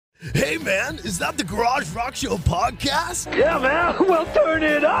Hey, man, is that the Garage Rock Show podcast? Yeah, man. Well, turn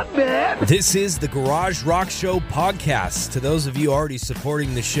it up, man. This is the Garage Rock Show podcast. To those of you already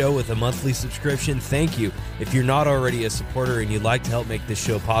supporting the show with a monthly subscription, thank you. If you're not already a supporter and you'd like to help make this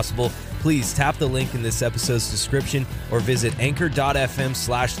show possible, please tap the link in this episode's description or visit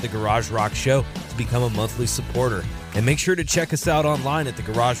anchor.fm/The Garage Rock Show to become a monthly supporter. And make sure to check us out online at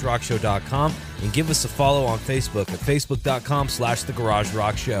thegaragerockshow.com and give us a follow on Facebook at facebook.com/The Garage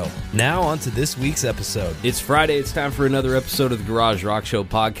Rock Show. Now on to this week's episode. It's Friday. It's time for another episode of the Garage Rock Show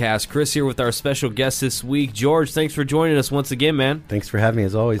podcast. Chris here with our special guest this week. George, thanks for joining us once again, man. Thanks for having me,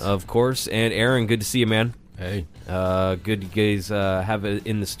 as always. Of course. And Aaron, good to see you, man. Hey. Good you guys have it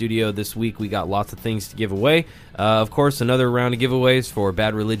in the studio this week. We got lots of things to give away. Of course, another round of giveaways for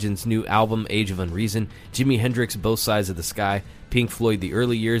Bad Religion's new album, Age of Unreason, Jimi Hendrix, Both Sides of the Sky, Pink Floyd, The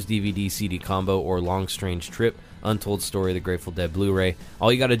Early Years DVD-CD combo, or Long Strange Trip, Untold Story, The Grateful Dead Blu-ray.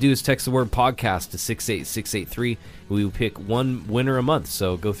 All you got to do is text the word podcast to 68683. We will pick one winner a month,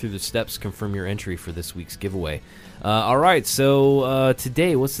 so go through the steps, confirm your entry for this week's giveaway. All right, so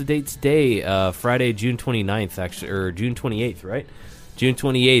today, what's the date today? Friday, June 29th, actually, or June 28th, right? June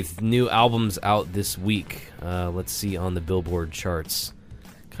 28th, new albums out this week. Let's see on the Billboard charts.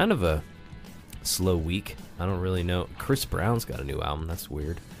 Kind of a slow week. I don't really know. Chris Brown's got a new album. That's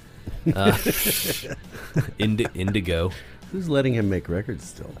weird. Indigo. Who's letting him make records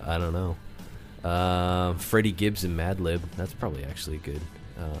still? I don't know. Freddie Gibbs and Madlib. That's probably actually a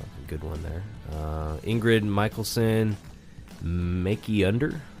good one there. Ingrid Michaelson, Make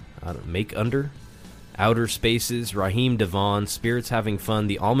Under, Outer Spaces, Raheem Devon, Spirits Having Fun,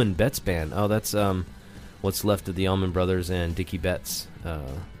 the Allman Betts Band. Oh, that's what's left of the Allman Brothers and Dickie Betts.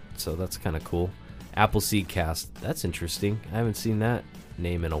 So that's kind of cool. Appleseed Cast. That's interesting. I haven't seen that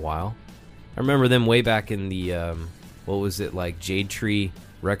name in a while. I remember them way back in the what was it, like Jade Tree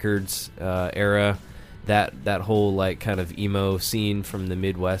Records era. That whole like kind of emo scene from the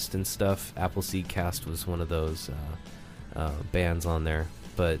Midwest and stuff. Appleseed Cast was one of those bands on there.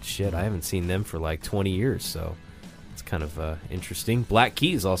 But shit, I haven't seen them for like 20 years, so it's kind of interesting. Black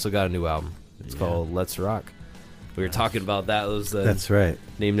Keys also got a new album. It's called Let's Rock. We were talking about that. It was That's right.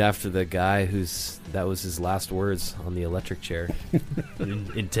 Named after the guy that was his last words on the electric chair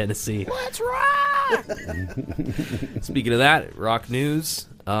in Tennessee. Let's rock! Speaking of that, rock news.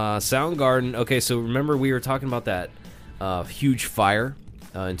 Soundgarden. Okay, so remember we were talking about that huge fire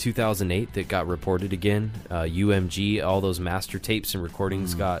in 2008 that got reported again. UMG, all those master tapes and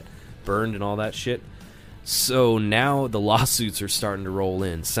recordings got burned and all that shit. So now the lawsuits are starting to roll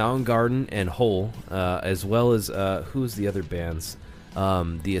in. Soundgarden and Hole, as well as who's the other bands?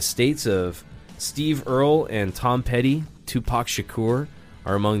 The estates of Steve Earle and Tom Petty, Tupac Shakur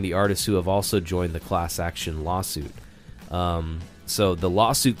are among the artists who have also joined the class action lawsuit. So the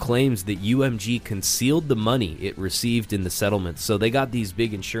lawsuit claims that UMG concealed the money it received in the settlement. So they got these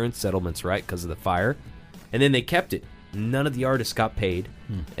big insurance settlements, right, because of the fire, and then they kept it. None of the artists got paid,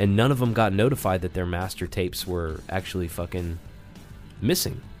 and none of them got notified that their master tapes were actually fucking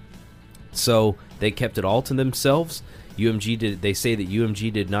missing. So they kept it all to themselves. They say that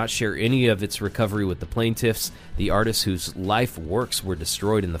UMG did not share any of its recovery with the plaintiffs, the artists whose life works were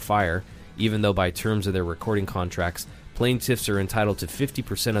destroyed in the fire, even though by terms of their recording contracts, plaintiffs are entitled to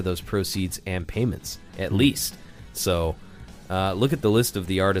 50% of those proceeds and payments, at least. So look at the list of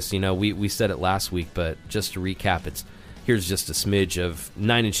the artists. You know, we said it last week, but just to recap, here's just a smidge of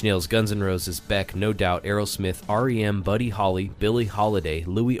Nine Inch Nails, Guns N' Roses, Beck, No Doubt, Aerosmith, R.E.M., Buddy Holly, Billie Holiday,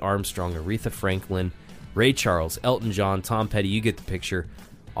 Louis Armstrong, Aretha Franklin, Ray Charles, Elton John, Tom Petty. You get the picture.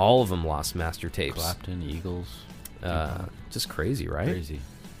 All of them lost master tapes. Clapton, Eagles. Just crazy, right? Crazy.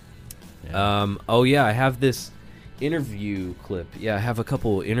 Yeah. I have this interview clip. Yeah, I have a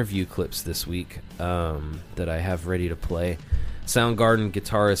couple interview clips this week that I have ready to play. Soundgarden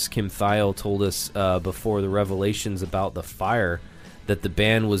guitarist Kim Thayil told us before the revelations about the fire that the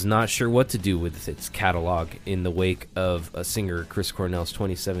band was not sure what to do with its catalog in the wake of a singer Chris Cornell's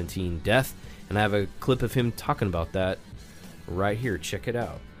 2017 death. And I have a clip of him talking about that right here. Check it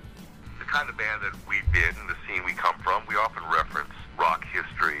out. The kind of band that we've been, the scene we come from, we often reference rock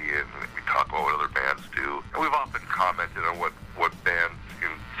history and we talk about what other bands do. And we've often commented on what bands in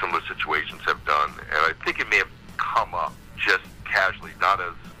similar situations have done. And I think it may have come up just casually, not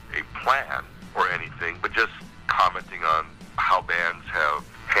as a plan or anything, but just commenting on how bands have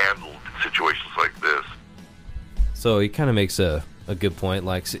handled situations like this. So he kind of makes a good point,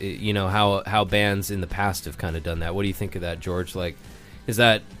 like, you know, how bands in the past have kind of done that. What do you think of that, George? Like, is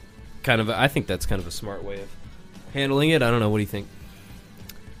that kind of I think that's kind of a smart way of handling it. I don't know. What do you think?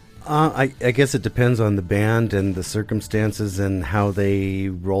 I guess it depends on the band and the circumstances and how they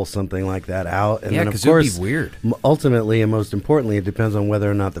roll something like that out. And Yeah, then, of 'cause it would be course, weird. Ultimately, and most importantly, it depends on whether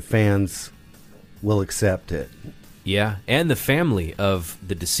or not the fans will accept it. Yeah, and the family of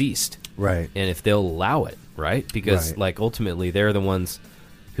the deceased. Right. And if they'll allow it, right? Because, Right. like, ultimately, they're the ones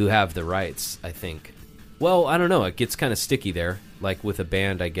who have the rights, I think. Well, I don't know. It gets kind of sticky there. Like, with a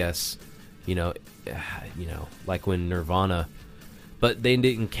band, I guess, you know, like when Nirvana... But they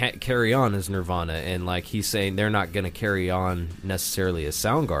didn't carry on as Nirvana, and, like, he's saying they're not going to carry on necessarily as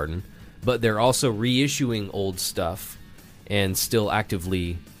Soundgarden, but they're also reissuing old stuff and still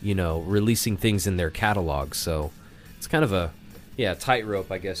actively, releasing things in their catalog. So it's kind of a,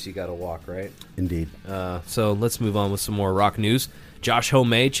 tightrope, I guess you got to walk, right? Indeed. So let's move on with some more rock news. Josh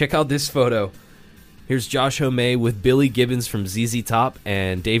Homme, check out this photo. Here's Josh Homme with Billy Gibbons from ZZ Top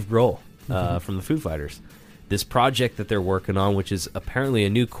and Dave Grohl from the Foo Fighters. This project that they're working on, which is apparently a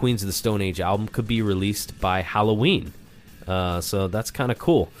new Queens of the Stone Age album, could be released by Halloween. So that's kind of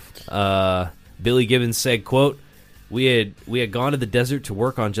cool. Billy Gibbons said, quote, We had gone to the desert to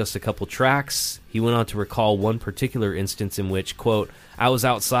work on just a couple tracks. He went on to recall one particular instance in which, quote, I was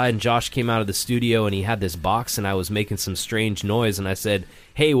outside and Josh came out of the studio and he had this box and I was making some strange noise and I said,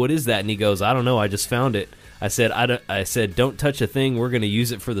 hey, what is that? And he goes, I don't know, I just found it. I said, don't touch a thing, we're going to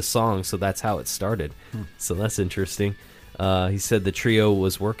use it for the song. So that's how it started. So that's interesting. He said the trio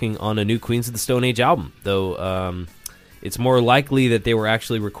was working on a new Queens of the Stone Age album, though it's more likely that they were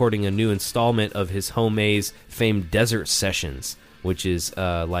actually recording a new installment of his Homme's famed Desert Sessions, which is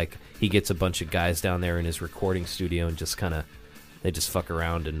like he gets a bunch of guys down there in his recording studio and just kind of, they just fuck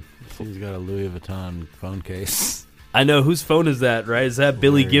around. And He's got a Louis Vuitton phone case. I know, whose phone is that, right? Is that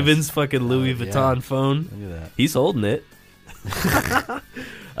Billy Hilarious. Gibbons' fucking Louis Vuitton phone? Look at that. He's holding it.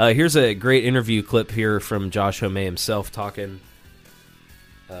 Here's a great interview clip here from Josh Homme himself talking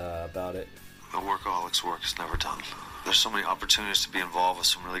about it. The workaholics work is never done. There's so many opportunities to be involved with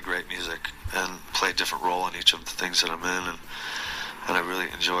some really great music and play a different role in each of the things that I'm in, and I really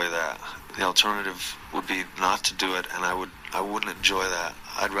enjoy that. The alternative would be not to do it, and I wouldn't enjoy that.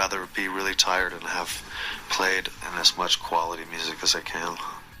 I'd rather be really tired and have played in as much quality music as I can.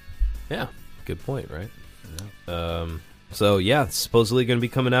 Yeah, good point, right? Yeah. So, yeah, it's supposedly going to be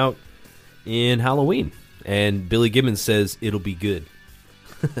coming out in Halloween. And Billy Gibbons says it'll be good.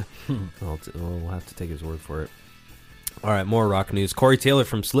 We'll have to take his word for it. All right, more rock news. Corey Taylor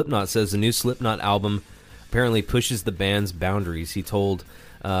from Slipknot says the new Slipknot album apparently pushes the band's boundaries. He told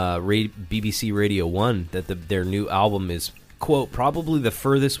BBC Radio 1 that their new album is, quote, probably the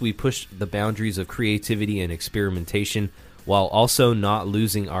furthest we pushed the boundaries of creativity and experimentation while also not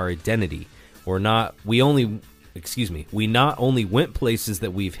losing our identity. We not only went places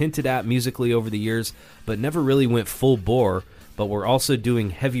that we've hinted at musically over the years, but never really went full bore, but we're also doing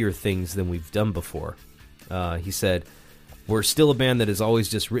heavier things than we've done before. He said, we're still a band that has always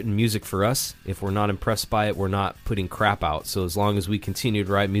just written music for us. If we're not impressed by it, we're not putting crap out. So as long as we continue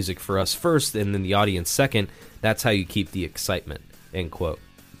to write music for us first and then the audience second, that's how you keep the excitement, end quote.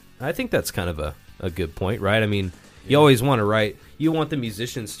 I think that's kind of a good point, right? I mean, you always want to write, you want the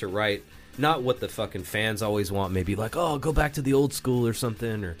musicians to write, not what the fucking fans always want, maybe like, oh, go back to the old school or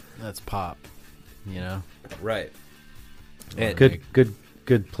something. Or That's pop, Right. And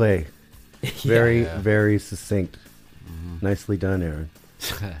Good play. Very, Yeah. very succinct. Nicely done, Aaron.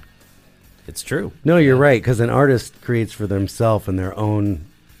 It's true. No, you're right, because an artist creates for themselves and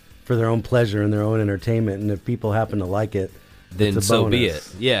for their own pleasure and their own entertainment, and if people happen to like it, Then it's a so bonus. be it.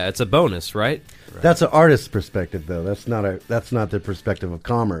 Yeah, it's a bonus, right? That's an artist's perspective, though. That's not the perspective of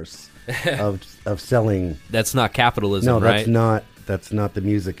commerce, of selling. That's not capitalism, No, right? that's not the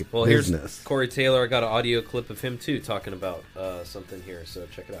music Well, business. here's Corey Taylor. I got an audio clip of him, too, talking about something here, so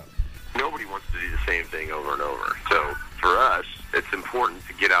check it out. Nobody wants to do the same thing over and over. So for us, it's important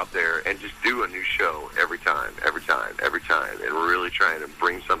to get out there and just do a new show every time, and we're really trying to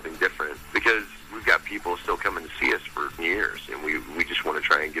bring something different because we've got people still coming to see us for years, and we just want to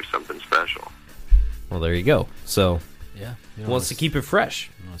try and give something special. Well, there you go. So, yeah, wants to keep it fresh.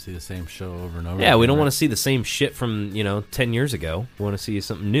 You want to see the same show over and over. Yeah, we don't again, want to see the same shit from 10 years ago. We want to see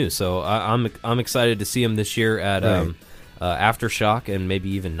something new. So I'm excited to see him this year at Aftershock and maybe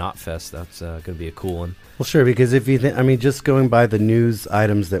even Knotfest. That's going to be a cool one. Well, sure, because if you just going by the news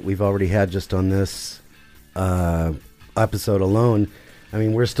items that we've already had just on this episode alone, I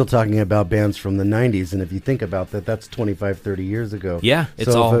mean, we're still talking about bands from the 90s, and if you think about that, that's 25, 30 years ago. Yeah,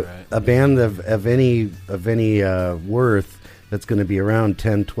 it's so all if a band of any worth that's going to be around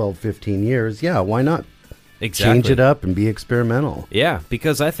 10, 12, 15 years, yeah, why not exactly change it up and be experimental? Yeah,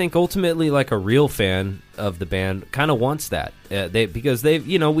 because I think ultimately, like a real fan, of the band kind of wants that. Because they've,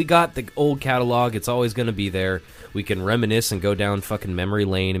 we got the old catalog. It's always going to be there. We can reminisce and go down fucking memory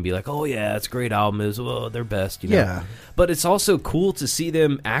lane and be like, oh yeah, it's a great album. It's their best, Yeah. But it's also cool to see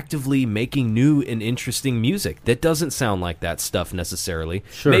them actively making new and interesting music that doesn't sound like that stuff necessarily.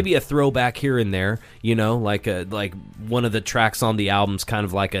 Sure. Maybe a throwback here and there, like one of the tracks on the album's kind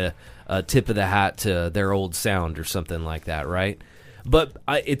of like a tip of the hat to their old sound or something like that, right? But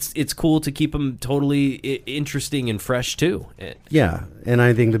it's cool to keep them totally interesting and fresh too. Yeah, and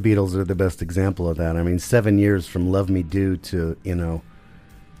I think the Beatles are the best example of that. I mean, 7 years from Love Me Do to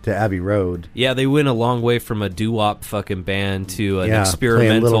to Abbey Road. Yeah, they went a long way from a doo-wop fucking band to an playing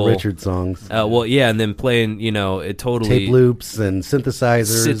experimental Little Richard songs. And then playing it totally tape loops and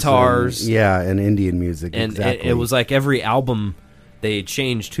synthesizers, sitars, and Indian music. And exactly. it was like every album they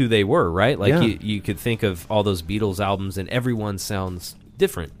changed who they were, right? Like Yeah. you could think of all those Beatles albums, and everyone sounds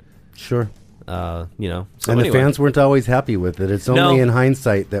different. Sure. So and anyway, the fans weren't always happy with it. It's only No. in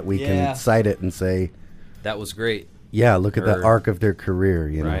hindsight that we Yeah. can cite it and say, that was great. yeah, look at the Or- arc of their career,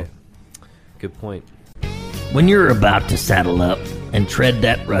 Right. Good point. When you're about to saddle up and tread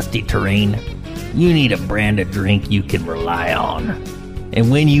that rusty terrain, you need a brand of drink you can rely on.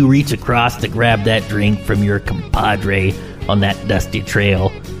 And when you reach across to grab that drink from your compadre on that dusty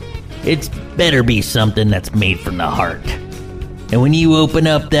trail, it's better be something that's made from the heart. And when you open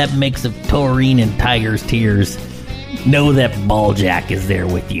up that mix of taurine and tiger's tears, know that Balljack is there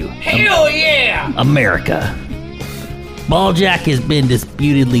with you. Hell yeah! America. Balljack has been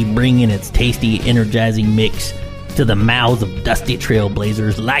disputedly bringing its tasty, energizing mix to the mouths of dusty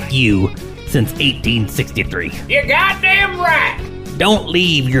trailblazers like you since 1863. You're goddamn right. Don't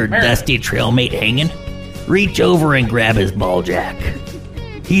leave your dusty trailmate hanging. Reach over and grab his Balljack.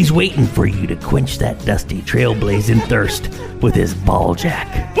 He's waiting for you to quench that dusty trailblazing thirst with his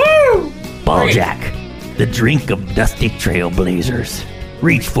Balljack. Woo! Balljack, the drink of dusty trailblazers.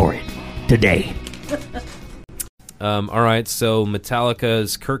 Reach for it today. All right, so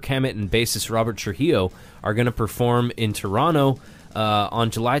Metallica's Kirk Hammett and bassist Robert Trujillo are going to perform in Toronto on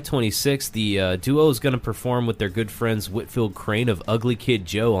July 26th. The duo is going to perform with their good friends Whitfield Crane of Ugly Kid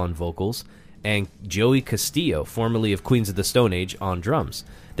Joe on vocals and Joey Castillo, formerly of Queens of the Stone Age, on drums.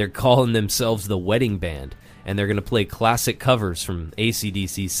 They're calling themselves the Wedding Band, and they're going to play classic covers from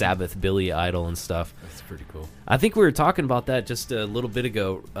AC/DC, Sabbath, Billy Idol, and stuff. That's pretty cool. I think we were talking about that just a little bit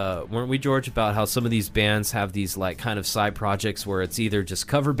ago, weren't we, George, about how some of these bands have these like kind of side projects where it's either just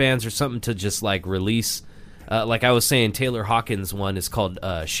cover bands or something to just like release. Like I was saying, Taylor Hawkins' one is called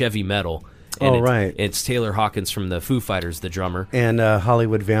Chevy Metal. And right. It's Taylor Hawkins from the Foo Fighters, the drummer. And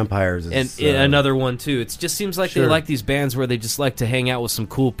Hollywood Vampires And is... another one, too. It just seems like Sure. they like these bands where they just like to hang out with some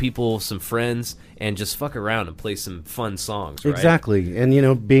cool people, some friends, and just fuck around and play some fun songs, right? Exactly.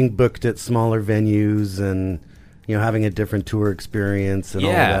 And, being booked at smaller venues and, having a different tour experience and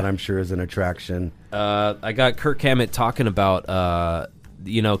all of Yeah. that, I'm sure, is an attraction. I got Kirk Hammett talking about,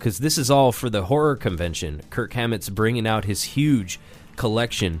 because this is all for the horror convention. Kirk Hammett's bringing out his huge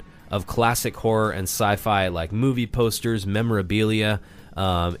collection of classic horror and sci-fi, like movie posters, memorabilia.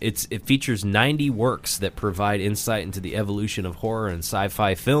 It features 90 works that provide insight into the evolution of horror and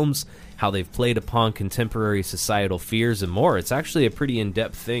sci-fi films, how they've played upon contemporary societal fears, and more. It's actually a pretty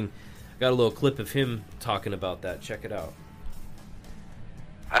in-depth thing. Got a little clip of him talking about that. Check it out.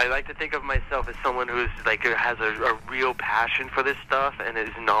 I like to think of myself as someone who's has a real passion for this stuff and is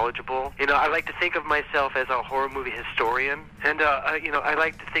knowledgeable. I like to think of myself as a horror movie historian, and I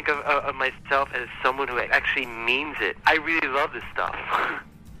like to think of myself as someone who actually means it. I really love this stuff.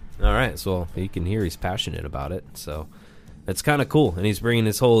 All right, so you can hear he's passionate about it, so that's kind of cool. And he's bringing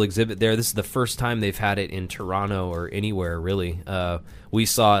this whole exhibit there. This is the first time they've had it in Toronto or anywhere, really. We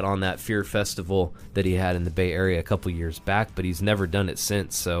saw it on that Fear Festival that he had in the Bay Area a couple years back, but he's never done it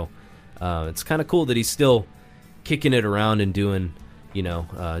since. So it's kind of cool that he's still kicking it around and doing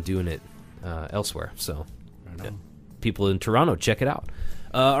it elsewhere. So people in Toronto, check it out.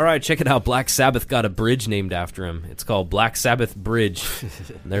 All right, check it out. Black Sabbath got a bridge named after him. It's called Black Sabbath Bridge.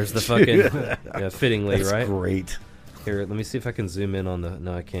 There's the fucking fittingly, That's right? great. Here, let me see if I can zoom in on the...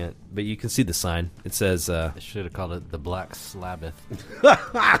 No, I can't. But you can see the sign. It says... I should have called it the Black Slabbeth.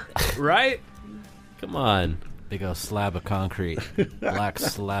 Right? Come on. Big old slab of concrete. Black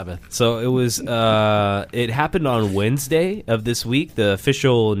Slabbeth. So it was... it happened on Wednesday of this week, the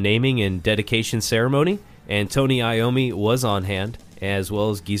official naming and dedication ceremony. And Tony Iommi was on hand, as well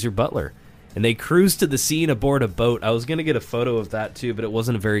as Geezer Butler. And they cruised to the scene aboard a boat. I was going to get a photo of that, too, but it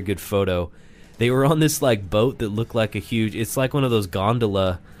wasn't a very good photo. They were on this boat that looked like a huge... It's like one of those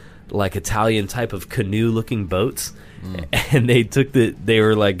gondola like Italian type of canoe-looking boats, and they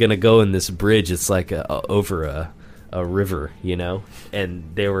were like gonna go in this bridge. It's like over a river, you know,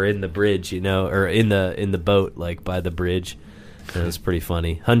 and they were in the bridge, you know, or in the boat, like by the bridge. And it was pretty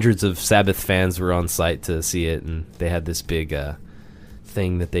funny. Hundreds of Sabbath fans were on site to see it, and they had this big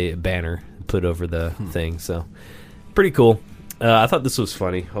thing that banner put over the thing. So pretty cool. I thought this was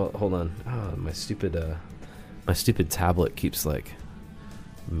funny. Hold on. Oh, my stupid tablet keeps like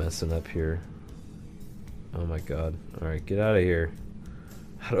messing up here. Oh my god. All right, get out of here.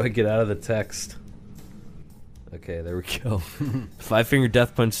 How do I get out of the text? Okay, there we go. Five Finger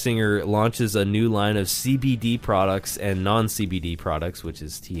Death Punch singer launches a new line of CBD products and non-CBD products, which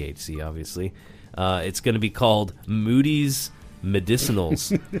is THC, obviously. It's going to be called Moody's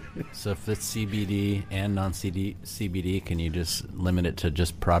Medicinals. So if it's CBD and non-CBD, can you just limit it to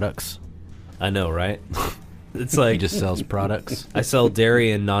just products? I know, right? It's like he just sells products. I sell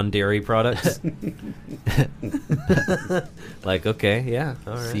dairy and non-dairy products. Like, okay, yeah,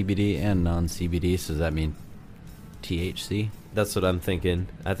 all right. CBD and non-CBD, so does that mean THC? That's what I'm thinking.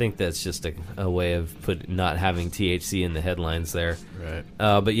 I think that's just a way of not having THC in the headlines there. Right.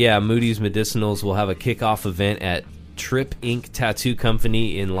 But yeah, Moody's Medicinals will have a kickoff event at Trip Ink Tattoo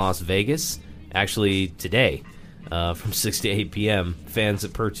Company in Las Vegas, actually today, from 6 to 8 p.m. Fans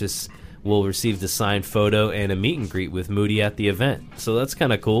that purchase will receive the signed photo and a meet and greet with Moody at the event. So that's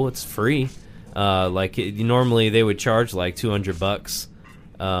kind of cool. It's free. Normally they would charge like $200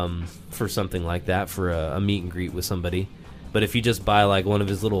 for something like that, for a meet and greet with somebody. But if you just buy like one of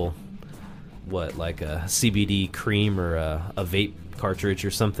his little, like a CBD cream or a vape cartridge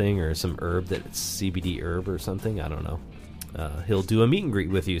or something, or some herb that's CBD herb or something, I don't know, he'll do a meet and greet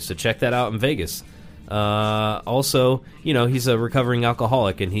with you. So check that out in Vegas. Also, you know, he's a recovering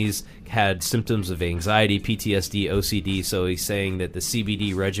alcoholic, and he's had symptoms of anxiety, PTSD, OCD, so he's saying that the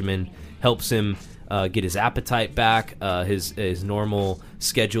CBD regimen helps him get his appetite back, his normal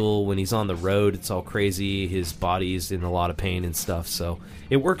schedule when he's on the road. It's all crazy. His body's in a lot of pain and stuff, so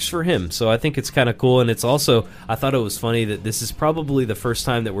it works for him. So I think it's kind of cool, and it's also, I thought it was funny that this is probably the first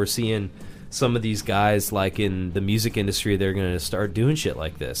time that we're seeing some of these guys, like in the music industry, they're going to start doing shit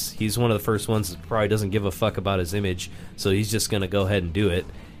like this. He's one of the first ones that probably doesn't give a fuck about his image, so he's just going to go ahead and do it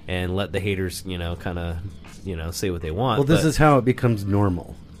and let the haters, you know, kind of, you know, say what they want. Well, this is how it becomes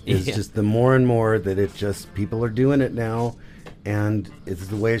normal. It's just the more and more that it just, people are doing it now, and it's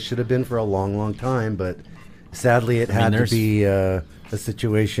the way it should have been for a long, long time, but sadly it had to be a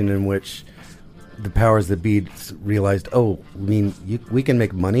situation in which the powers that be realized, oh, we can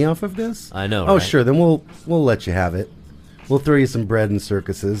make money off of this? I know, Oh, right? sure, then we'll let you have it. We'll throw you some bread and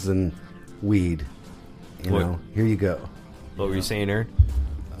circuses and weed. You know, here you go. What were you saying, Aaron?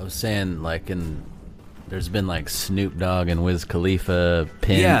 I was saying, like, there's been like Snoop Dogg and Wiz Khalifa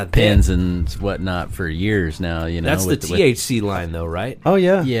pins and whatnot for years now. You know, that's the THC line, though, right? Oh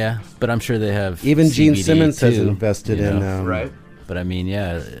yeah, yeah. But I'm sure they have even CBD Gene Simmons too, has invested in right. But I mean,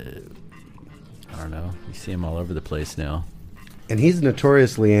 yeah, I don't know. You see him all over the place now. And he's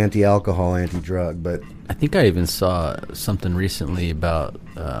notoriously anti-alcohol, anti-drug, but I think I even saw something recently about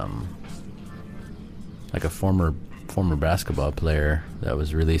like a former basketball player that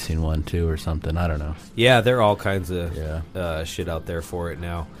was releasing one too, or something. I don't know. Yeah, there are all kinds of shit out there for it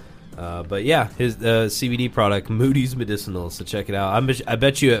now. But yeah, his CBD product, Moody's Medicinal. So check it out. I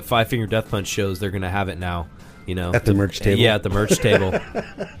bet you at Five Finger Death Punch shows they're gonna have it now. You know, at the merch table. Yeah, at the merch table.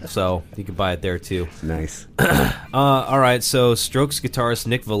 So you can buy it there too. Nice. All right. So Strokes guitarist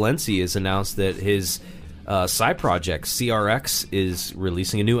Nick Valenci has announced that his side project CRX is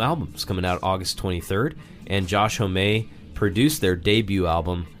releasing a new album. It's coming out August 23rd. And Josh Homme produced their debut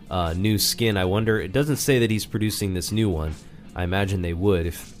album, New Skin. I wonder, it doesn't say that he's producing this new one. I imagine they would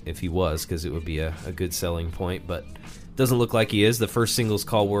if he was, because it would be a good selling point, but it doesn't look like he is. The first single's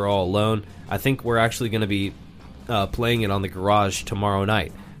called We're All Alone. I think we're actually going to be playing it on the Garage tomorrow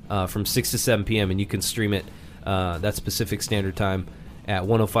night from 6 to 7 p.m., and you can stream it, that's Pacific Standard Time, at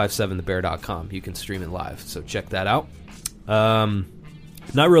 1057thebear.com. You can stream it live, so check that out.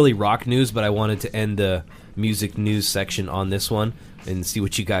 Not really rock news, but I wanted to end the music news section on this one and see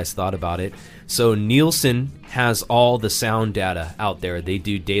what you guys thought about it. So Nielsen has all the sound data out there. They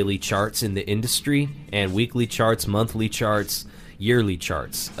do daily charts in the industry and weekly charts, monthly charts, yearly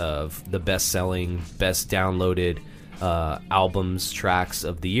charts of the best-selling, best downloaded albums, tracks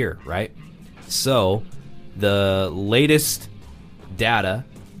of the year, right? So the latest data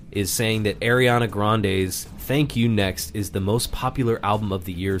is saying that Ariana Grande's Thank You Next is the most popular album of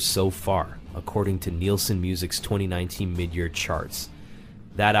the year so far, according to Nielsen Music's 2019 mid-year charts.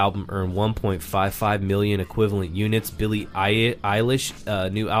 That album earned 1.55 million equivalent units. Billie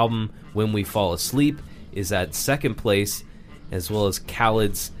Eilish new album When We Fall Asleep is at second place, as well as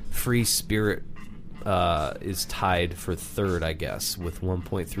Khaled's Free Spirit is tied for third, I guess, with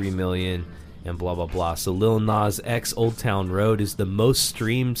 1.3 million and blah blah blah. So Lil Nas X Old Town Road is the most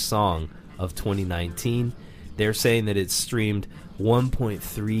streamed song of 2019. They're saying that it's streamed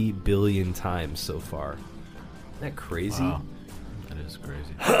 1.3 billion times so far. Isn't that crazy? Wow. That is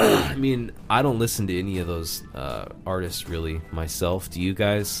crazy. I mean, I don't listen to any of those artists really myself. Do you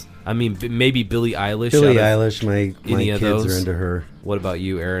guys? I mean, maybe Billie Eilish. Billie Eilish, my kids are into her. What about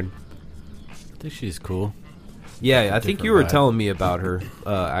you, Aaron? I think she's cool. Yeah, I think you were telling me about her.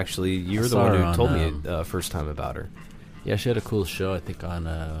 Actually, you were the one who told me first time about her. Yeah, she had a cool show, I think, on,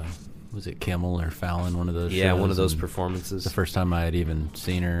 was it Kimmel or Fallon, one of those shows? Yeah, one of those performances. The first time I had even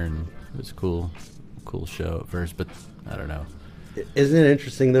seen her, and it was a cool show at first, but I don't know. Isn't it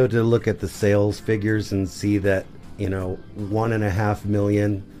interesting, though, to look at the sales figures and see that, 1.5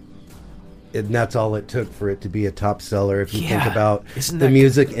 million, and that's all it took for it to be a top seller. If you think about the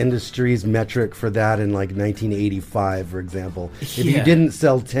music industry's metric for that in like 1985, for example, if you didn't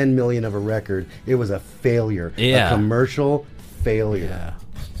sell 10 million of a record, it was a failure, a commercial failure. Yeah.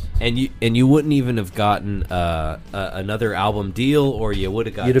 And you wouldn't even have gotten another album deal, or you would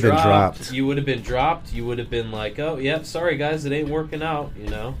have got been dropped. You would have been dropped. You would have been like, oh, yeah, sorry, guys, it ain't working out,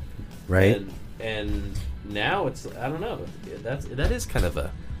 Right. And now it's, I don't know, that is kind of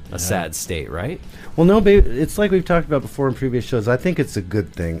a sad state, right? Well, no, babe, it's like we've talked about before in previous shows. I think it's a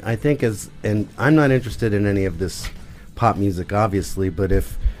good thing. I think and I'm not interested in any of this pop music, obviously, but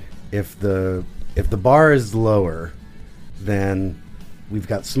if the bar is lower, then we've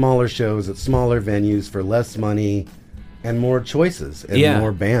got smaller shows at smaller venues for less money and more choices and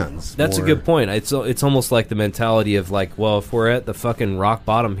more bands. That's a good point. It's almost like the mentality of like, well, if we're at the fucking rock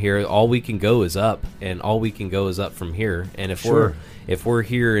bottom here, all we can go is up, and all we can go is up from here. And if we're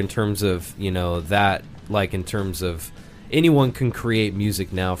here in terms of, that, like in terms of anyone can create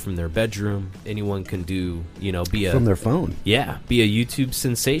music now from their bedroom, anyone can do, from their phone. Yeah, be a YouTube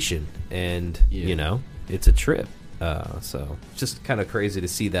sensation, and it's a trip. So just kind of crazy to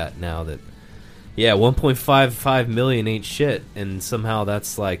see that now that 1.55 million ain't shit, and somehow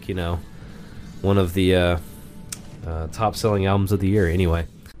that's like, one of the top selling albums of the year. Anyway,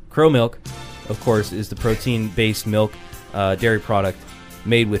 Crow Milk, of course, is the protein-based milk dairy product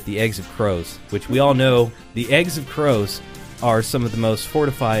made with the eggs of crows, which we all know the eggs of crows are some of the most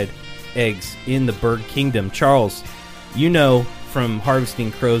fortified eggs in the bird kingdom. Charles, from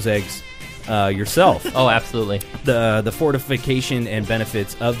harvesting crow's eggs yourself. Oh, absolutely. The fortification and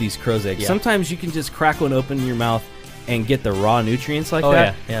benefits of these crow's eggs. Yeah. Sometimes you can just crack one open in your mouth and get the raw nutrients like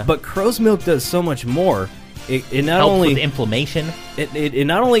that. Yeah. But crow's milk does so much more. It not helps only with inflammation. It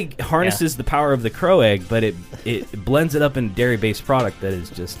not only harnesses the power of the crow egg, but it blends it up in a dairy-based product that is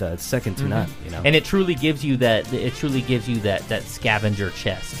just second to none. And it truly gives you that. It truly gives you that scavenger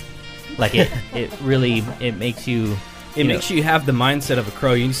chest. Like it makes you. It makes you have the mindset of a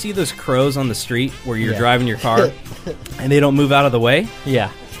crow. You see those crows on the street where you're driving your car, and they don't move out of the way. Yeah.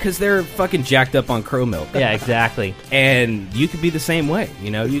 Because they're fucking jacked up on crow milk. Yeah, exactly. And you could be the same way.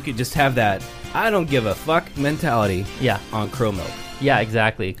 You could just have that I don't give a fuck mentality on crow milk. Yeah,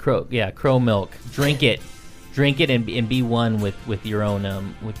 exactly. Crow milk. Drink it. And be one with your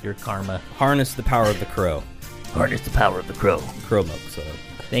own with your karma. Harness the power of the crow. Harness the power of the crow. Crow milk. So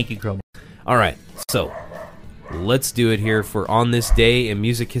thank you, crow milk. All right. So let's do it here for On This Day in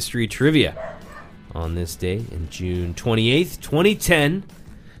Music History Trivia. On this day in June 28th, 2010,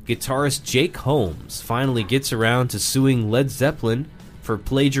 guitarist Jake Holmes finally gets around to suing Led Zeppelin for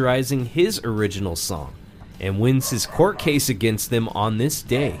plagiarizing his original song and wins his court case against them on this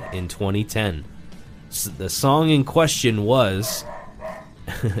day in 2010. The song in question was...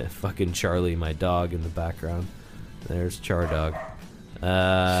 fucking Charlie, my dog in the background. There's Char Dog.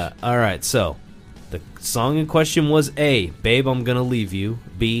 All right, so the song in question was A, Babe, I'm Gonna Leave You,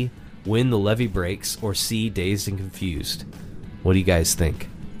 B, When the Levee Breaks, or C, Dazed and Confused. What do you guys think?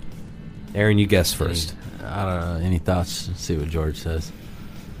 Aaron, you guess first. I don't know. Any thoughts? Let's see what George says.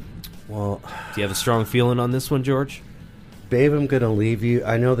 Well, do you have a strong feeling on this one, George? Babe, I'm Gonna Leave You.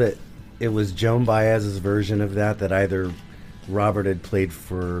 I know that it was Joan Baez's version of that either Robert had played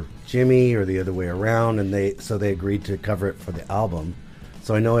for Jimmy or the other way around, and they agreed to cover it for the album.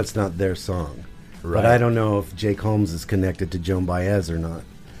 So I know it's not their song. Right. But I don't know if Jake Holmes is connected to Joan Baez or not.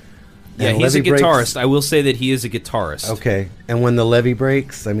 Yeah, he's a guitarist. I will say that he is a guitarist. Okay. And When the Levee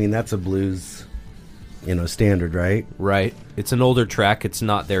Breaks, I mean, that's a blues, standard, right? Right. It's an older track. It's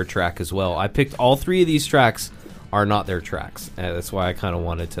not their track as well. I picked all three of these tracks are not their tracks. That's why I kind of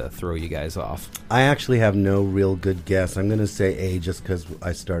wanted to throw you guys off. I actually have no real good guess. I'm going to say A just because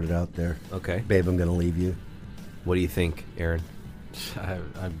I started out there. Okay. Babe, I'm going to leave you. What do you think, Aaron?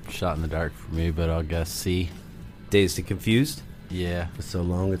 I'm shot in the dark for me, but I'll guess C. Dazed and Confused? Yeah. For so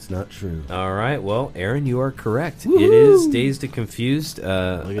long, it's not true. All right. Well, Aaron, you are correct. Woo-hoo! It is Dazed and Confused. Look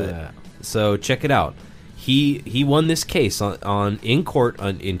at that. So check it out. He won this case in court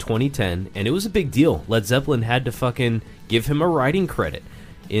in 2010, and it was a big deal. Led Zeppelin had to fucking give him a writing credit.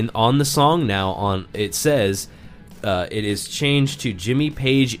 On the song now, it says it is changed to Jimmy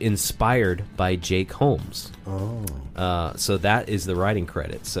Page inspired by Jake Holmes. Oh. So that is the writing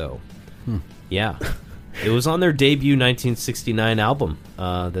credit. So, yeah. It was on their debut 1969 album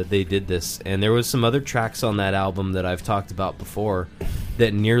that they did this. And there was some other tracks on that album that I've talked about before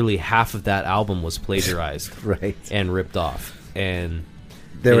that nearly half of that album was plagiarized right. and ripped off. And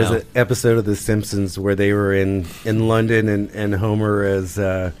there was an episode of The Simpsons where they were in London and Homer as...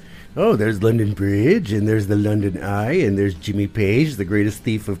 there's London Bridge, and there's the London Eye, and there's Jimmy Page, the greatest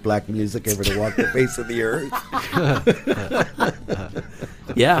thief of black music ever to walk the face of the earth.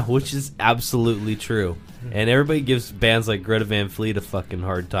 Yeah, which is absolutely true. And everybody gives bands like Greta Van Fleet a fucking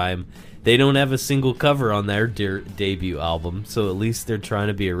hard time. They don't have a single cover on their debut album, so at least they're trying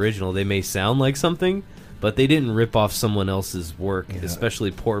to be original. They may sound like something, but they didn't rip off someone else's work,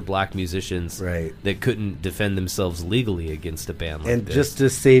 especially poor black musicians that couldn't defend themselves legally against a band like and this. Just to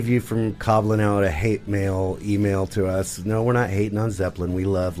save you from cobbling out a hate mail email to us, no, we're not hating on Zeppelin. We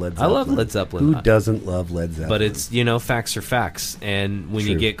love Led Zeppelin. I love Led Zeppelin. Who doesn't love Led Zeppelin? But it's, facts are facts. And when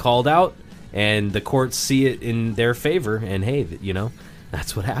True. you get called out and the courts see it in their favor, and hey,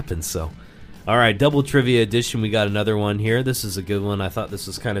 that's what happens. So, all right, double trivia edition. We got another one here. This is a good one. I thought this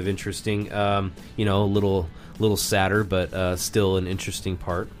was kind of interesting. A little sadder, but still an interesting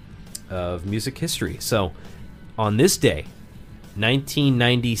part of music history. So, on this day,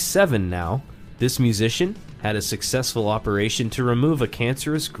 1997 now, this musician had a successful operation to remove a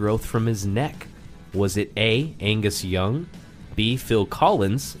cancerous growth from his neck. Was it A, Angus Young, B, Phil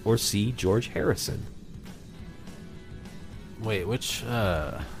Collins, or C, George Harrison? Wait, which...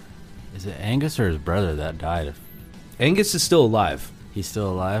 is it Angus or his brother that died? Angus is still alive. He's still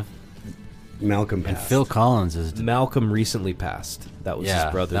alive? Malcolm passed. And Phil Collins is... Malcolm recently passed. That was his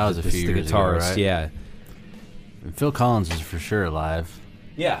brother. That was a few years ago, right? Yeah. And Phil Collins is for sure alive.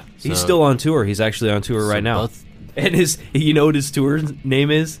 Yeah. He's still on tour. He's actually on tour right now. And you know what his tour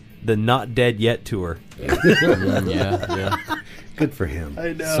name is? The Not Dead Yet Tour. Yeah. Good for him.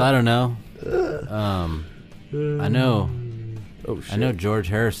 I know. So I don't know. I know. Oh, shit. I know George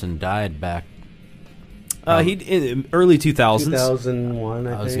Harrison died back. He in early 2000s. 2001,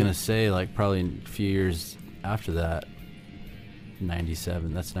 I was gonna say probably a few years after that.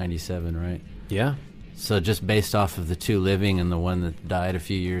 97. That's 97, right? Yeah. So just based off of the two living and the one that died a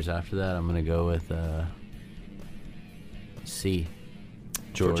few years after that, I'm gonna go with C.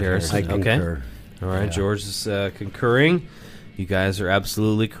 George Harrison. I concur. All right, George is concurring. You guys are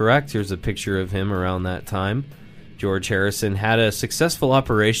absolutely correct. Here's a picture of him around that time. George Harrison had a successful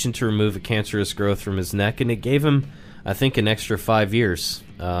operation to remove a cancerous growth from his neck, and it gave him, I think, an extra 5 years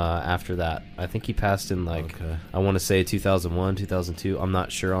after that. I think he passed in, I want to say 2001, 2002. I'm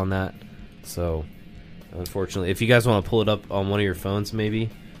not sure on that. So, unfortunately, if you guys want to pull it up on one of your phones, maybe,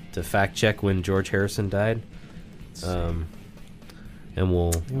 to fact check when George Harrison died. And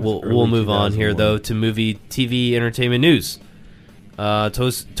we'll move on here, though, to movie, TV, entertainment news.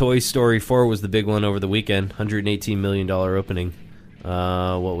 Toy Story 4 was the big one over the weekend. $118 million opening.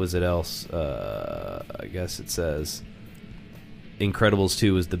 What was it else? I guess it says Incredibles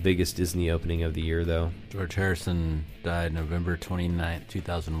 2 was the biggest Disney opening of the year, though. George Harrison died November 29th,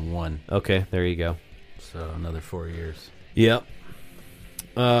 2001. Okay, there you go. So another 4 years. Yep.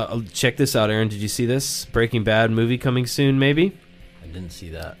 Check this out, Aaron. Did you see this? Breaking Bad movie coming soon, maybe? I didn't see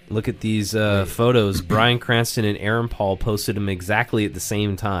that. Look at these photos. Bryan Cranston and Aaron Paul posted them exactly at the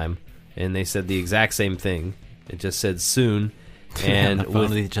same time, and they said the exact same thing. It just said soon. And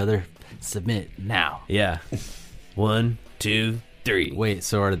with each other, submit now. Yeah. 1, 2, 3. Wait,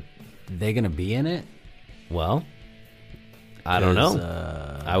 so are they going to be in it? Well, I don't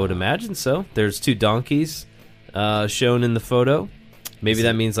know. I would imagine so. There's 2 donkeys shown in the photo. Maybe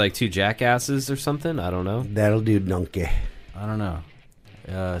that means 2 jackasses or something. I don't know. That'll do, donkey. I don't know.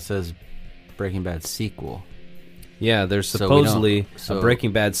 It says Breaking Bad sequel. Yeah, there's supposedly a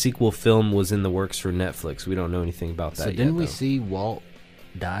Breaking Bad sequel film was in the works for Netflix. We don't know anything about that yet. So didn't we see Walt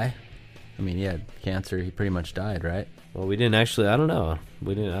die? I mean, he had cancer. He pretty much died, right? Well, we didn't actually. I don't know.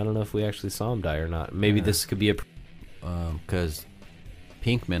 I don't know if we actually saw him die or not. Maybe this could be a. Because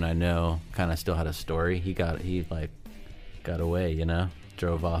Pinkman, I know, kind of still had a story. He got away, you know,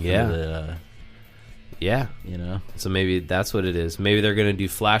 drove off. Yeah. Into the, yeah. You know. So maybe that's what it is. Maybe they're going to do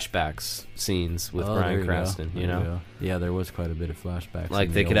flashbacks scenes with Bryan Cranston, you know? Yeah, there was quite a bit of flashbacks.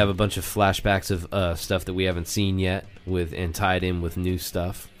 Like they could have a bunch of flashbacks of stuff that we haven't seen yet and tied in with new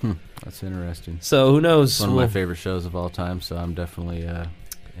stuff. That's interesting. So who knows? It's one of my favorite shows of all time, so I'm definitely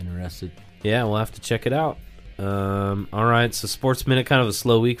interested. Yeah, we'll have to check it out. All right, so Sports Minute, kind of a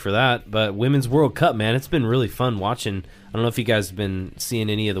slow week for that, but Women's World Cup, man, it's been really fun watching. I don't know if you guys have been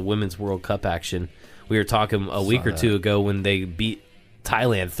seeing any of the Women's World Cup action. We were talking a week or two ago when they beat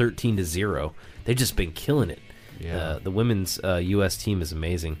Thailand 13-0. They've just been killing it. Yeah. The women's U.S. team is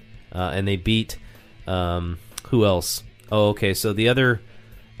amazing. And they beat, who else? Oh, okay, so the other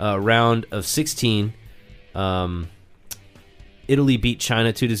round of 16, Italy beat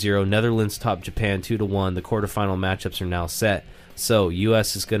China 2-0. Netherlands topped Japan 2-1. The quarterfinal matchups are now set. So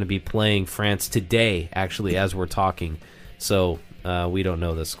U.S. is going to be playing France today, actually, as we're talking. So we don't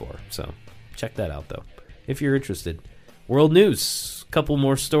know the score. So check that out, though, if you're interested. World news. Couple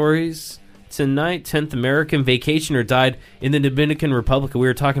more stories. Tonight, 10th American vacationer died in the Dominican Republic. We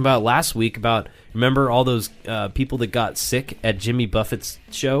were talking about last week about, remember all those people that got sick at Jimmy Buffett's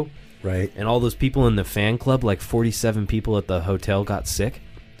show? Right. And all those people in the fan club, like 47 people at the hotel got sick.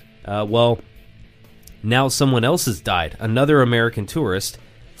 Well, now someone else has died. Another American tourist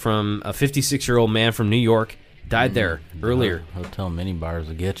from a 56-year-old man from New York died there earlier. Hotel mini bars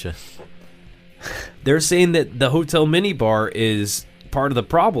will get you. They're saying that the hotel mini bar is part of the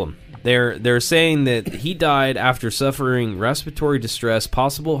problem. They're saying that he died after suffering respiratory distress,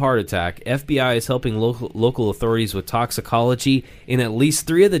 possible heart attack. FBI is helping local authorities with toxicology in at least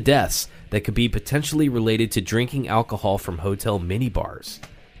 3 of the deaths that could be potentially related to drinking alcohol from hotel mini bars.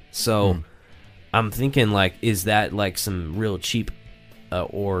 So I'm thinking, like, is that like some real cheap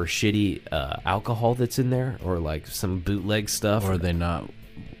or shitty alcohol that's in there, or like some bootleg stuff? Or are they not?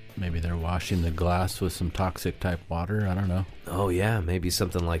 Maybe they're washing the glass with some toxic type water. I don't know. Oh, yeah, maybe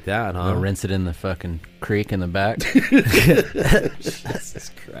something like that, huh? They'll rinse it in the fucking creek in the back.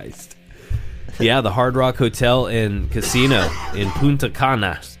 Jesus Christ. Yeah, the Hard Rock Hotel and Casino in Punta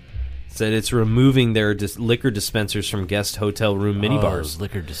Cana said it's removing their liquor dispensers from guest hotel room minibars.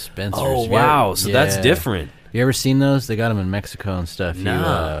 Liquor dispensers. Oh, wow. So that's different. You ever seen those? They got them in Mexico and stuff.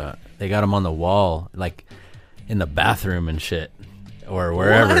 No. They got them on the wall, like in the bathroom and shit. Or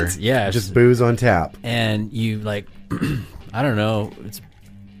wherever. What? Yeah. Just booze on tap. And you, like, I don't know,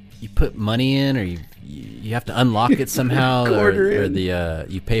 you put money in, or you have to unlock it somehow, or the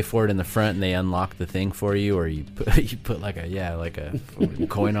you pay for it in the front and they unlock the thing for you, or you put like a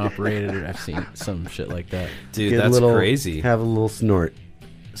coin operated. I've seen some shit like that. Dude, that's crazy. Have a little snort.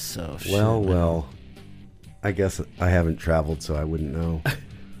 So well, I guess I haven't traveled, so I wouldn't know.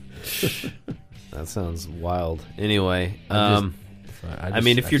 That sounds wild. Anyway, I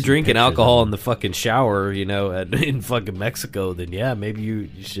mean, if you're drinking alcohol in the fucking shower, you know, in fucking Mexico, then yeah, maybe you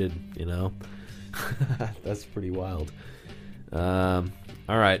should, you know. That's pretty wild. All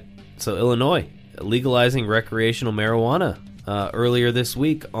right. So Illinois legalizing recreational marijuana. Earlier this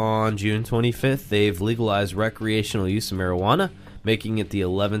week on June 25th, they've legalized recreational use of marijuana, making it the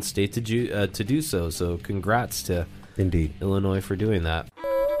 11th state to do so. So congrats to Illinois for doing that.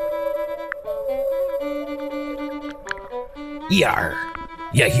 Yar!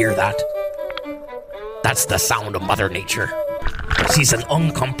 You hear that? That's the sound of Mother Nature. She's an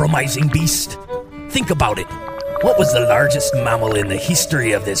uncompromising beast. Think about it. What was the largest mammal in the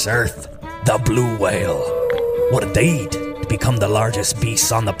history of this earth? The blue whale. What did they eat to become the largest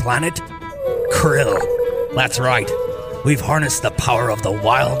beasts on the planet? Krill. That's right. We've harnessed the power of the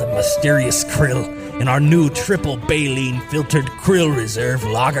wild and mysterious krill in our new triple baleen filtered Krill Reserve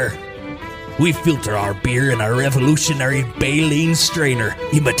lager. We filter our beer in a revolutionary baleen strainer,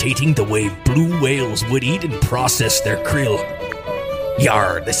 imitating the way blue whales would eat and process their krill.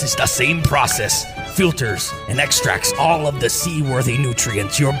 Yar, this is the same process. Filters and extracts all of the seaworthy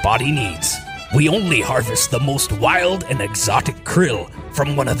nutrients your body needs. We only harvest the most wild and exotic krill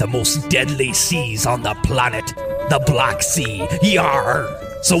from one of the most deadly seas on the planet, the Black Sea. Yar!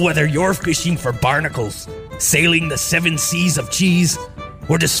 So whether you're fishing for barnacles, sailing the 7 seas of cheese,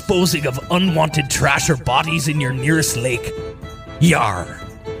 or disposing of unwanted trash or bodies in your nearest lake, yar,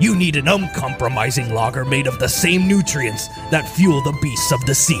 you need an uncompromising lager made of the same nutrients that fuel the beasts of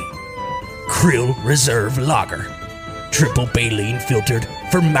the sea. Krill Reserve Lager. Triple baleen filtered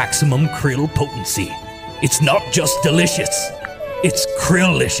for maximum krill potency. It's not just delicious, it's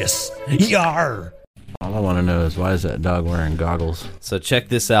krillicious. Yar! All I want to know is, why is that dog wearing goggles? So check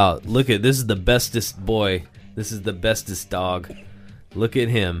this out. Look at this. Is the bestest boy. This is the bestest dog. Look at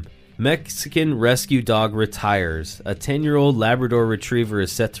him. Mexican rescue dog retires. A 10-year-old Labrador Retriever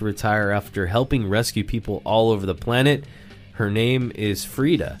is set to retire after helping rescue people all over the planet. Her name is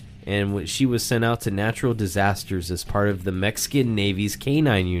Frida, and she was sent out to natural disasters as part of the Mexican Navy's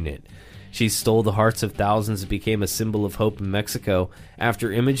Canine Unit. She stole the hearts of thousands and became a symbol of hope in Mexico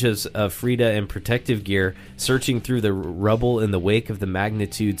after images of Frida in protective gear searching through the rubble in the wake of the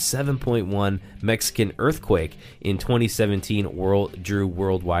magnitude 7.1 Mexican earthquake in 2017 drew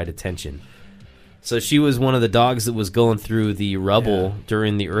worldwide attention. So she was one of the dogs that was going through the rubble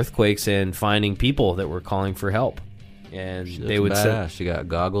during the earthquakes and finding people that were calling for help. And they would say, she got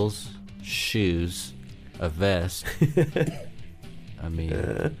goggles, shoes, a vest. I mean,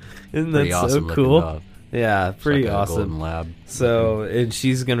 isn't that awesome so cool? Dog. Yeah, pretty like awesome. Golden lab. So, and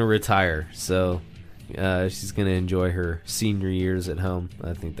she's gonna retire. So, she's gonna enjoy her senior years at home.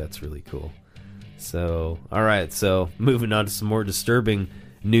 I think that's really cool. So, all right. So, moving on to some more disturbing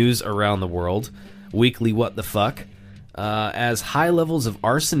news around the world. Weekly What the Fuck. As high levels of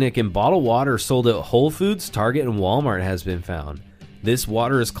arsenic in bottled water sold at Whole Foods, Target, and Walmart has been found. This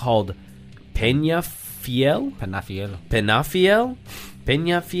water is called Peñafiel.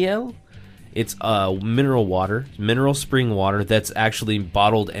 It's mineral spring water that's actually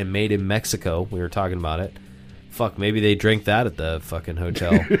bottled and made in Mexico. We were talking about it. Fuck, maybe they drank that at the fucking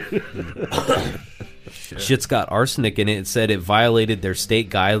hotel. Shit's got arsenic in it. It said it violated their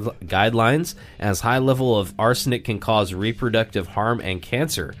state guidelines, as high level of arsenic can cause reproductive harm and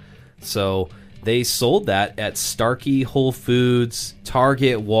cancer. So they sold that at Starkey, Whole Foods,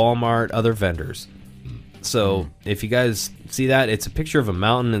 Target, Walmart, other vendors. So if you guys see that, it's a picture of a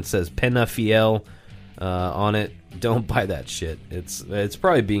mountain and it says Peñafiel on it. Don't buy that shit. It's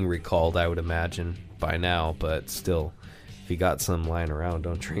probably being recalled, I would imagine, by now. But still, if you got some lying around,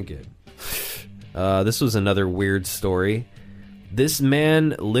 don't drink it. This was another weird story. This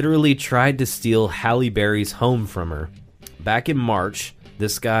man literally tried to steal Halle Berry's home from her. Back in March,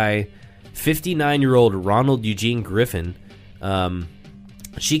 this guy, 59-year-old Ronald Eugene Griffin,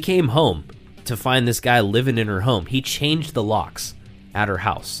 she came home to find this guy living in her home. He changed the locks at her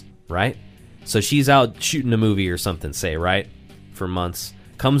house, right? So she's out shooting a movie or something, say, right? For months.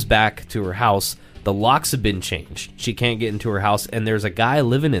 Comes back to her house. The locks have been changed. She can't get into her house, and there's a guy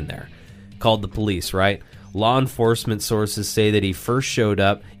living in there. Called the police, right? Law enforcement sources say that he first showed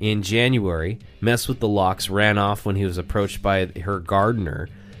up in January, messed with the locks, ran off when he was approached by her gardener.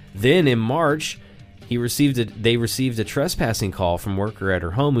 Then in March, they received a trespassing call from a worker at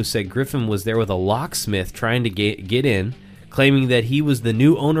her home who said Griffin was there with a locksmith trying to get in, claiming that he was the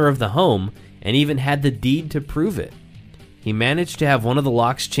new owner of the home and even had the deed to prove it. He managed to have one of the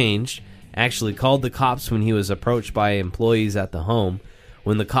locks changed, actually called the cops when he was approached by employees at the home.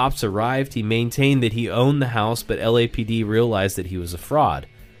 When the cops arrived, he maintained that he owned the house, but LAPD realized that he was a fraud.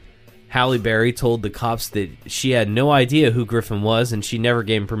 Halle Berry told the cops that she had no idea who Griffin was and she never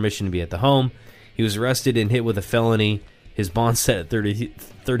gave him permission to be at the home. He was arrested and hit with a felony. His bond set at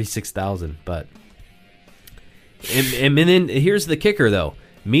 $36,000. But and then here's the kicker, though.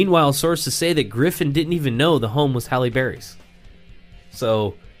 Meanwhile, sources say that Griffin didn't even know the home was Halle Berry's.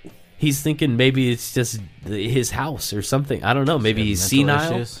 So he's thinking maybe it's just his house or something. I don't know. Maybe he's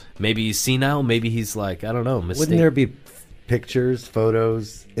senile. Issues. Maybe he's senile. Maybe he's like, I don't know. Wouldn't there be pictures,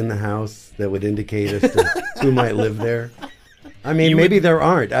 photos in the house that would indicate as to who might live there? I mean, maybe there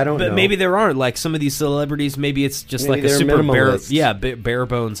aren't. I don't know. But maybe there aren't. Like some of these celebrities, maybe it's just maybe like a super bare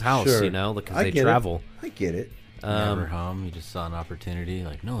bones house, sure. You know, because they travel. I get it. Never home. You just saw an opportunity.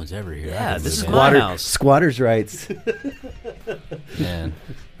 Like, no one's ever here. Yeah, this is my house. Squatters' rights. Man.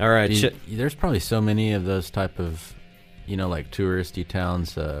 All right. There's probably so many of those type of, like touristy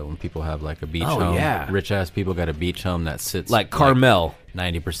towns when people have like a beach home. Yeah. Rich ass people got a beach home that sits like Carmel.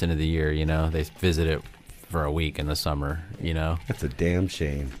 90% of the year, they visit it for a week in the summer, That's a damn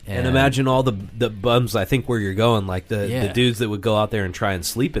shame. And imagine all the bums, I think, where you're going, like the dudes that would go out there and try and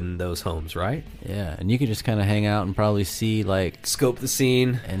sleep in those homes, right? Yeah, and you could just kind of hang out and probably see, like... Scope the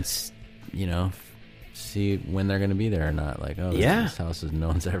scene. And, see when they're going to be there or not. Like, this house is no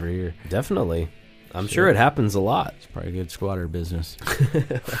one's ever here. Definitely. I'm sure it happens a lot. It's probably a good squatter business.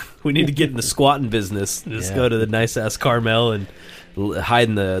 We need to get in the squatting business. Just go to the nice-ass Carmel and... hide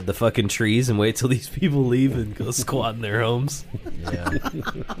in the fucking trees and wait till these people leave and go squat in their homes. Yeah.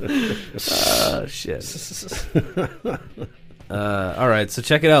 Shit. All right, so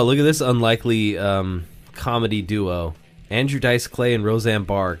check it out. Look at this unlikely comedy duo. Andrew Dice Clay and Roseanne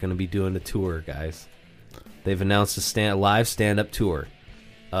Barr are going to be doing a tour, guys. They've announced a live stand-up tour.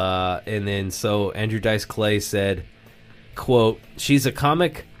 And then so Andrew Dice Clay said, quote, she's a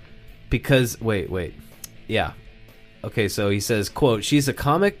comic because... Wait. Yeah. Okay, so he says, quote, "She's a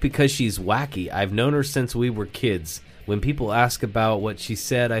comic because she's wacky. I've known her since we were kids. When people ask about what she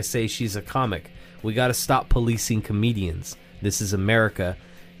said, I say she's a comic. We got to stop policing comedians. This is America."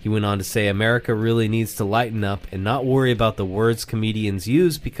 He went on to say, "America really needs to lighten up and not worry about the words comedians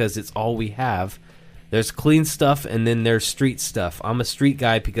use because it's all we have. There's clean stuff and then there's street stuff. I'm a street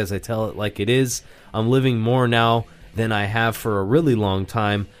guy because I tell it like it is. I'm living more now than I have for a really long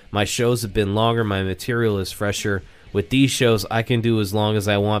time. My shows have been longer. My material is fresher. With these shows, I can do as long as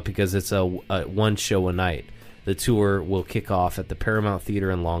I want because it's a one show a night. The tour will kick off at the Paramount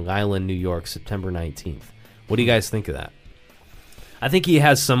Theater in Long Island, New York, September 19th. What do you guys think of that? I think he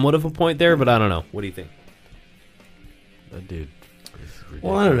has somewhat of a point there, but I don't know. What do you think? That dude.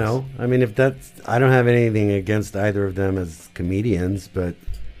 Well, I don't know. I mean, if that's, I don't have anything against either of them as comedians, but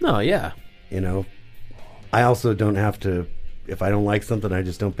no, yeah, you know, I also don't have to. If I don't like something, I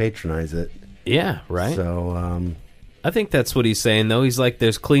just don't patronize it. Yeah, right. So, I think that's what he's saying, though. He's like,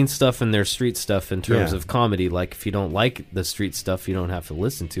 there's clean stuff and there's street stuff in terms of comedy. Like, if you don't like the street stuff, you don't have to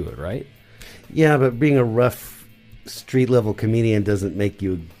listen to it, right? Yeah, but being a rough street level comedian doesn't make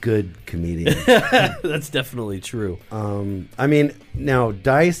you a good comedian. That's definitely true. I mean, now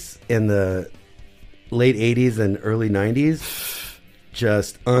Dice in the late 80s and early 90s,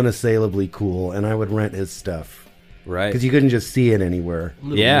 just unassailably cool, and I would rent his stuff. Right. Because you couldn't just see it anywhere.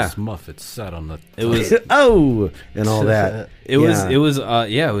 Little Miss Muffet sat on the... It was... and all that. It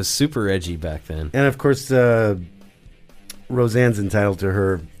was super edgy back then. And of course, Roseanne's entitled to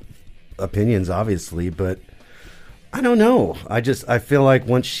her opinions, obviously, but I don't know. I feel like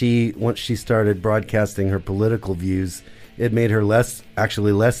once she started broadcasting her political views, it made her less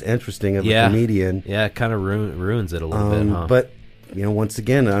interesting of a comedian. Yeah, it kind of ruins it a little bit, huh? But, you know, once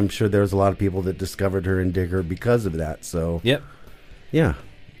again, I'm sure there's a lot of people that discovered her and dig her because of that. So, yep. Yeah.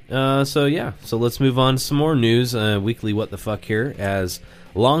 So let's move on to some more news. Weekly What the Fuck here, as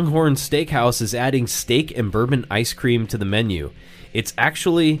Longhorn Steakhouse is adding steak and bourbon ice cream to the menu. It's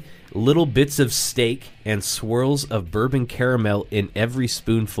actually little bits of steak and swirls of bourbon caramel in every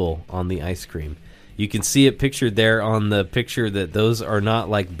spoonful on the ice cream. You can see it pictured there on the picture that those are not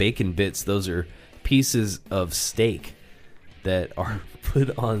like bacon bits. Those are pieces of steak that are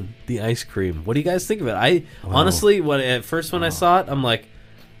put on the ice cream. What do you guys think of it? Honestly, at first when I saw it, I'm like,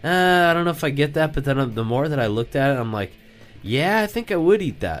 I don't know if I get that. But then the more that I looked at it, I'm like, yeah, I think I would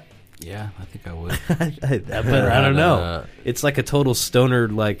eat that. Yeah, I think I would. But I don't know. It's like a total stoner,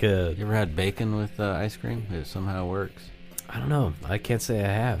 like a... You ever had bacon with ice cream? It somehow works. I don't know. I can't say I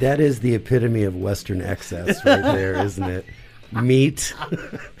have. That is the epitome of Western excess right there, isn't it? Meat,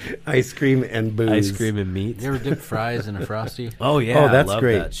 ice cream, and booze. Ice cream and meat. You ever dip fries in a Frosty? Oh, yeah. Oh, that's I love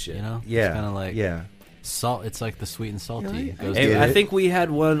great. That shit. You know? Yeah. It's kind of like salt. It's like the sweet and salty. I think we had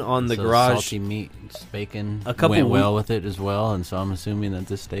one on the garage. Salty meat, bacon a couple went well with it as well, and so I'm assuming that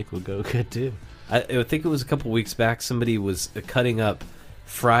this steak would go good too. I think it was a couple weeks back. Somebody was cutting up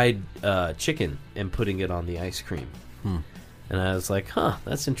fried chicken and putting it on the ice cream. And I was like, huh,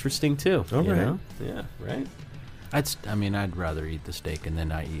 that's interesting too. All right. Know? Yeah, right. I'd rather eat the steak and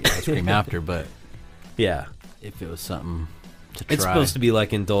then I eat ice cream after, but yeah, if it was something to try. It's supposed to be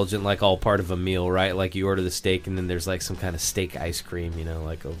like indulgent, like all part of a meal, right? Like you order the steak and then there's like some kind of steak ice cream, you know,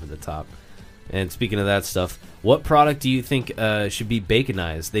 like over the top. And speaking of that stuff, what product do you think should be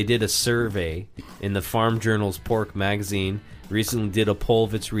baconized? They did a survey in the Farm Journal's Pork magazine, recently did a poll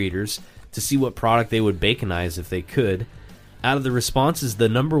of its readers to see what product they would baconize if they could. Out of the responses, the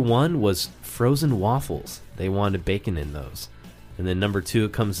number one was frozen waffles. They wanted bacon in those. And then number two,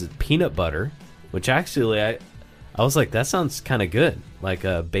 it comes with peanut butter, which actually I was like, that sounds kind of good. Like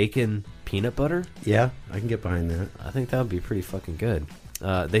a bacon peanut butter. Yeah, I can get behind that. I think that would be pretty fucking good.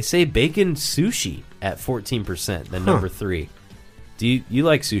 They say bacon sushi at 14%, then number three. Do you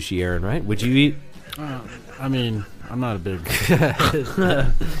like sushi, Aaron, right? Would you eat? I mean, I'm not a big...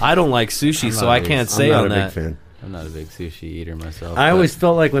 I don't like sushi, so I can't say on that. I'm not a big fan. I'm not a big sushi eater myself. I always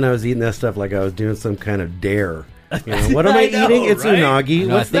felt like when I was eating that stuff, like I was doing some kind of dare. You know, what am I eating? It's unagi.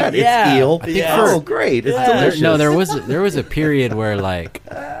 What's that? It's eel. Oh, great! It's delicious. There was a period where like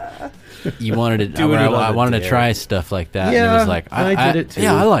you wanted to. I wanted to try stuff like that. Yeah, and it was like I did it too.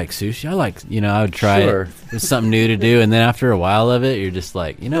 Yeah, I like sushi. I like I would try it. It's something new to do, and then after a while of it, you're just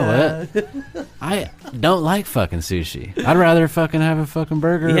like, you know what? I don't like fucking sushi. I'd rather fucking have a fucking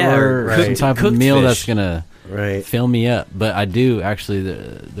burger or some type of meal that's gonna. Right. Fill me up. But I do actually,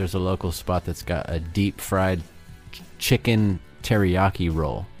 there's a local spot that's got a deep fried chicken teriyaki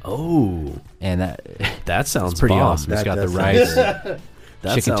roll. Oh. And that sounds pretty bomb. awesome. It's got the rice,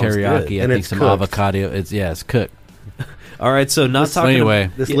 chicken teriyaki, and I think some cooked. avocado. It's cooked. All right, so not So talking. anyway,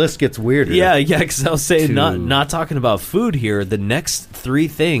 This list gets weirder. Yeah, because I was saying not talking about food here. The next 3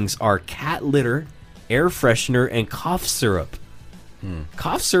 things are cat litter, air freshener, and cough syrup.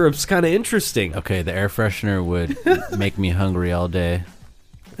 Cough syrup's kind of interesting. okay, the air freshener would make me hungry all day.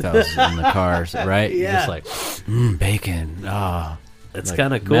 If that was in the car, right? Yeah. Just like, bacon. Ah, That's like,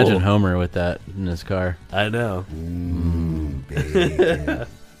 kind of cool. Imagine Homer with that in his car. I know. Bacon.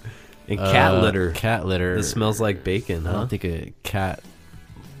 And cat litter. Cat litter. It smells like bacon, I huh? don't think a cat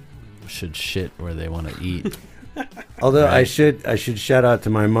should shit where they want to eat. Although Right. I should shout out to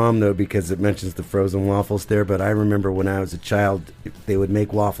my mom though, because it mentions the frozen waffles there. But I remember when I was a child, they would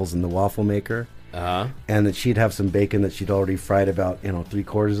make waffles in the waffle maker, and that she'd have some bacon that she'd already fried about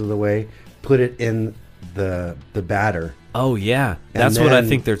 3/4 of the way, put it in the batter, Oh, yeah. and That's what I then-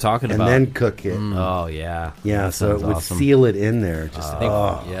 think they're talking and about. then cook it. Oh, yeah. Yeah, That so it sounds would awesome. seal it in there. Just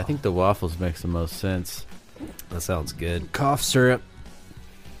I think the waffles makes the most sense. That sounds good. Cough syrup.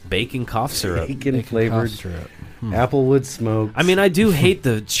 Bacon cough syrup. bacon flavored Cough syrup. applewood smoked. I mean, I do hate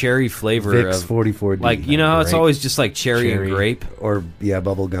the cherry flavor Vicks of 44D. like, you know how it's Grape. always just like cherry and grape, or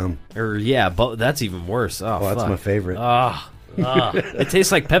bubble gum. or but that's even worse. Oh, That's fuck. my favorite. It tastes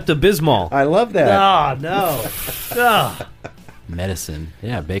like Pepto-Bismol. I love that. Oh no. Medicine.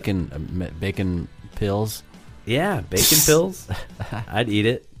 Yeah, bacon pills. Yeah, bacon pills. I'd eat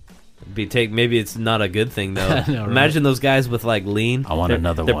it. Maybe it's not a good thing though. I know, right? Imagine those guys with like lean. I want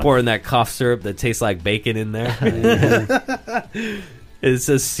another They're one. pouring that cough syrup that tastes like bacon in there. It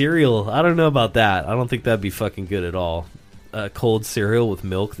says cereal. I don't know about that. I don't think that'd be fucking good at all. Cold cereal with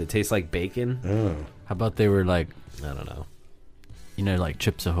milk that tastes like bacon. How about they were like, I don't know. like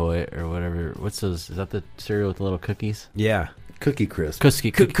Chips Ahoy or whatever. What's those? Is that the cereal with the little cookies? Yeah, Cookie Crisp.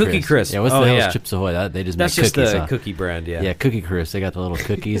 Cookie Crisp. Yeah, what's Oh, the hell yeah. is Chips Ahoy? They just that's make just cookies. the huh? cookie brand. Yeah. Yeah, Cookie Crisp. They got the little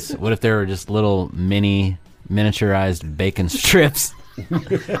cookies. What if they were just little miniaturized bacon strips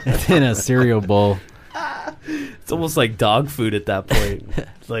in a cereal bowl? It's almost like dog food at that point.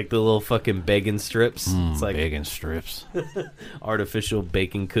 It's like the little fucking bacon strips. It's like Bacon strips. artificial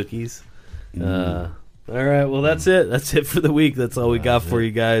bacon cookies. All right, well that's it. That's it for the week. That's all we got for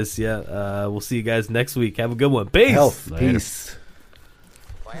you guys. Yeah, we'll see you guys next week. Have a good one. Peace. Health. Later. Peace.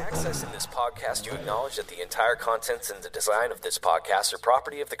 By accessing this podcast, you acknowledge that the entire contents and the design of this podcast are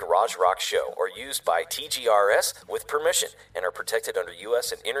property of the Garage Rock Show or used by TGRS with permission and are protected under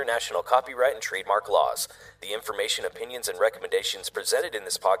U.S. and international copyright and trademark laws. The information, opinions, and recommendations presented in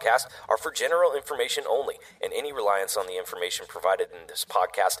this podcast are for general information only, and any reliance on the information provided in this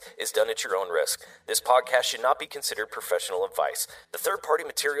podcast is done at your own risk. This podcast should not be considered professional advice. The third-party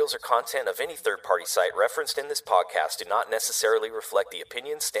materials or content of any third-party site referenced in this podcast do not necessarily reflect the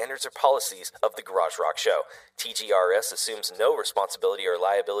opinions, standards, or policies of the Garage Rock Show. TGRS assumes no responsibility or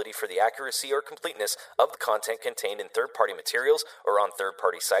liability for the accuracy or completeness of the content contained in third-party materials or on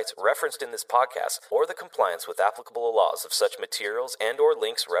third-party sites referenced in this podcast, or the compliance with applicable laws of such materials and or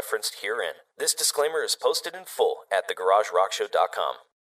links referenced herein. This disclaimer is posted in full at thegaragerockshow.com.